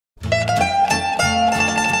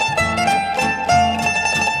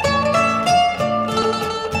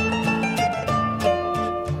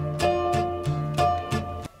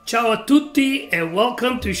Ciao a tutti and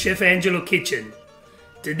welcome to Chef Angelo Kitchen.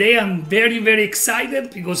 Today I'm very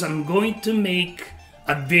excited because I'm going to make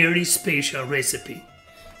a very special recipe.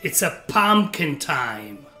 It's a pumpkin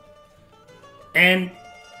time and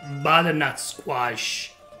butternut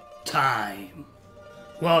squash time.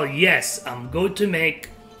 Well, yes, I'm going to make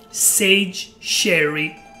sage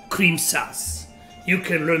sherry cream sauce. You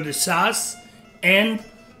can learn the sauce and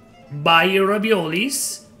buy your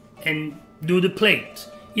raviolis and do the plate.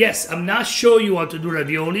 Yes, I'm not showing you how to do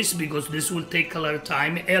raviolis because this will take a lot of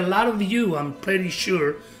time. A lot of you, I'm pretty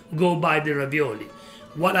sure, go buy the ravioli.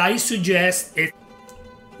 What I suggest is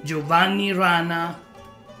Giovanni Rana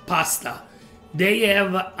pasta. They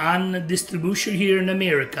have on distribution here in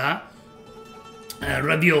America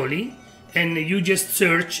ravioli, and you just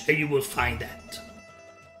search and you will find that.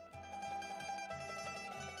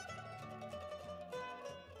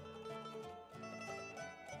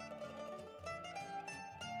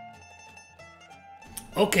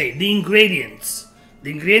 Okay, the ingredients.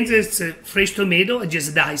 The ingredients is fresh tomato, I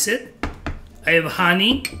just dice it. I have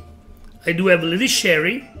honey. I do have a little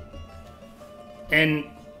sherry and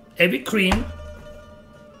heavy cream,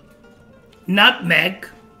 nutmeg,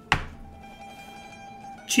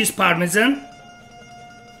 cheese parmesan,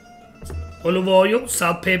 olive oil,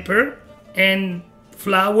 salt, pepper, and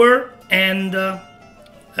flour and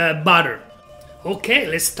butter. Okay,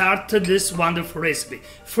 let's start this wonderful recipe.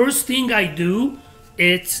 First thing I do,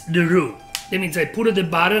 it's the roux. That means I put the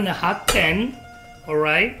butter in a hot pan, all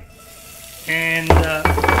right? And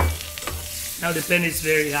now the pan is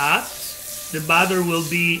very hot. The butter will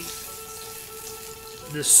be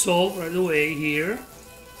the salt right away here.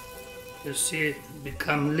 You see it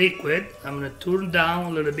become liquid. I'm gonna turn down a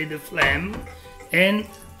little bit the flame and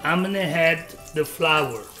I'm gonna add the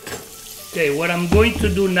flour. Okay, what I'm going to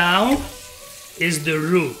do now is the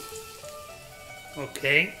roux.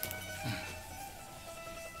 Okay.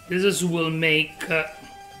 This will make the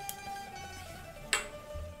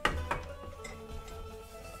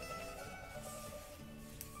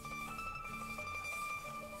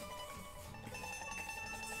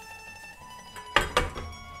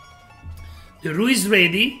roux is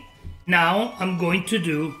ready. Now I'm going to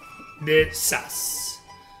do the sauce.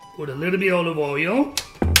 Put a little bit of olive oil,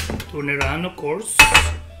 turn it on of course,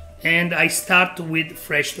 and I start with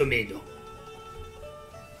fresh tomato.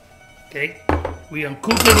 Okay. We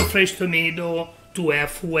uncook the fresh tomato to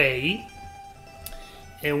halfway,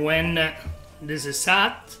 and when this is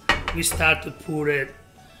hot, we start to put it,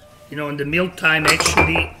 you know, in the mealtime.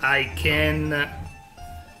 Actually, I can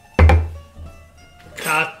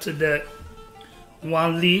cut the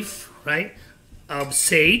one leaf, right, of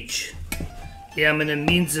sage. Yeah, I'm gonna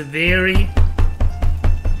mince it very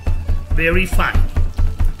fine.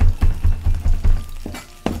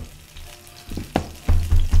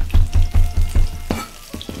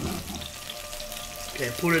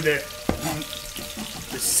 Okay, put the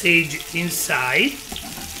sage inside.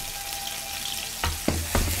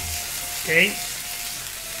 Okay,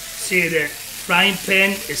 see the frying pan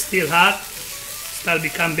is still hot, start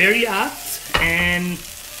become very hot, and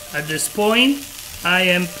at this point I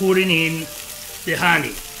am putting in the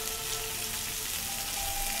honey.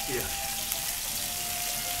 Yeah.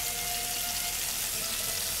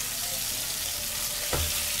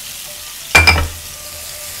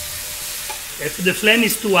 If the flame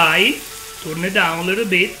is too high, turn it down a little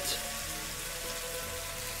bit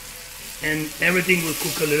and everything will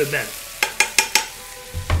cook a little better.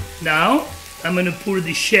 Now I'm going to pour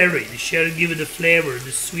the sherry. The sherry gives it the flavor,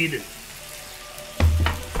 the sweeten.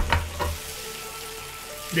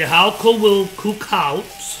 The alcohol will cook out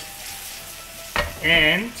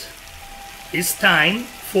and it's time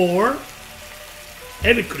for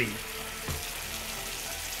heavy cream.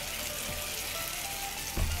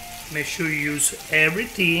 Make sure you use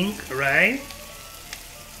everything, right?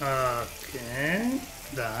 Okay,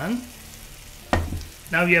 done.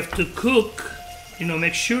 Now you have to cook, you know,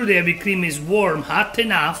 make sure the heavy cream is warm, hot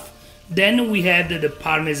enough. Then we add the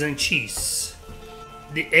Parmesan cheese.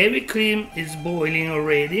 The heavy cream is boiling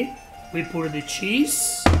already. We put the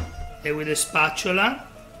cheese and with a spatula,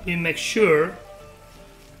 we make sure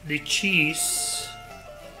the cheese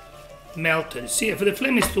melted. See, if the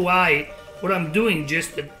flame is too high, what I'm doing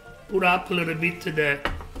just put up a little bit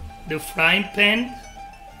the frying pan.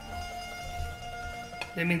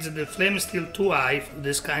 That means that the flame is still too high for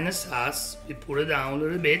this kind of sauce. We put it down a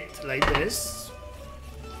little bit like this.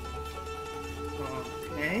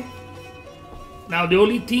 Okay. Now the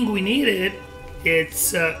only thing we needed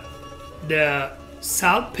is the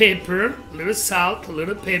salt, pepper, a little salt, a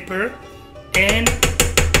little pepper, and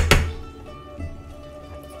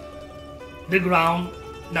the ground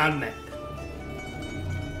nutmeg.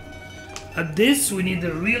 At this we need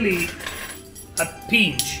a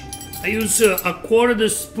pinch. I use a quarter of a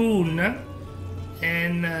spoon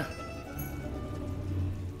and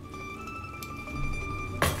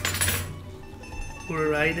put it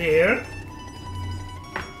right there.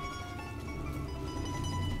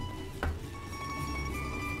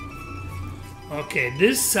 Okay,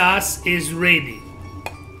 this sauce is ready,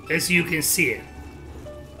 as you can see it.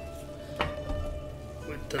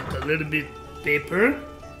 With a little bit pepper, a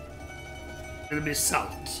little bit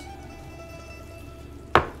salt.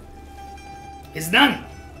 It's done.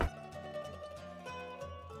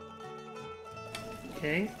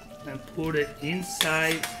 Okay, and put it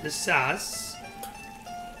inside the sauce.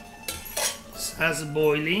 Sauce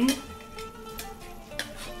boiling.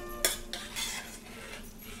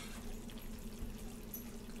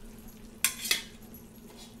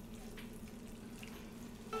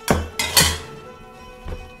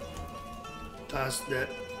 Toss the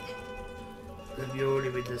ravioli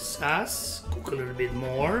with the sauce, cook a little bit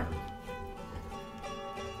more.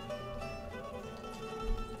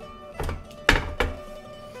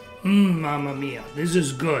 Mamma mia, this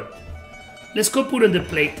is good. Let's go put on the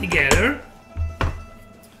plate together.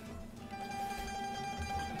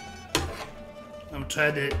 I'm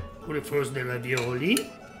trying to put it first the ravioli.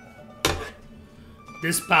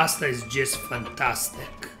 This pasta is just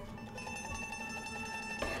fantastic.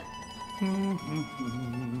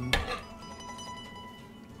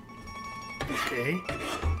 Okay,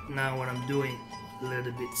 now what I'm doing, a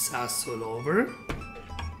little bit sauce all over.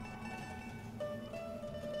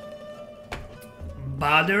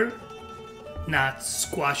 Butternut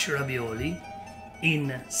Squash Ravioli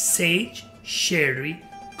in sage sherry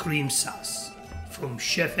cream sauce from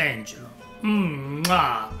Chef Angelo. I'm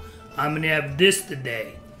gonna have this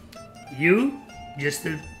today. You just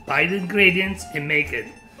buy the ingredients and make it.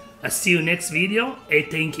 I'll see you next video. Hey,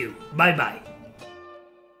 thank you. Bye bye.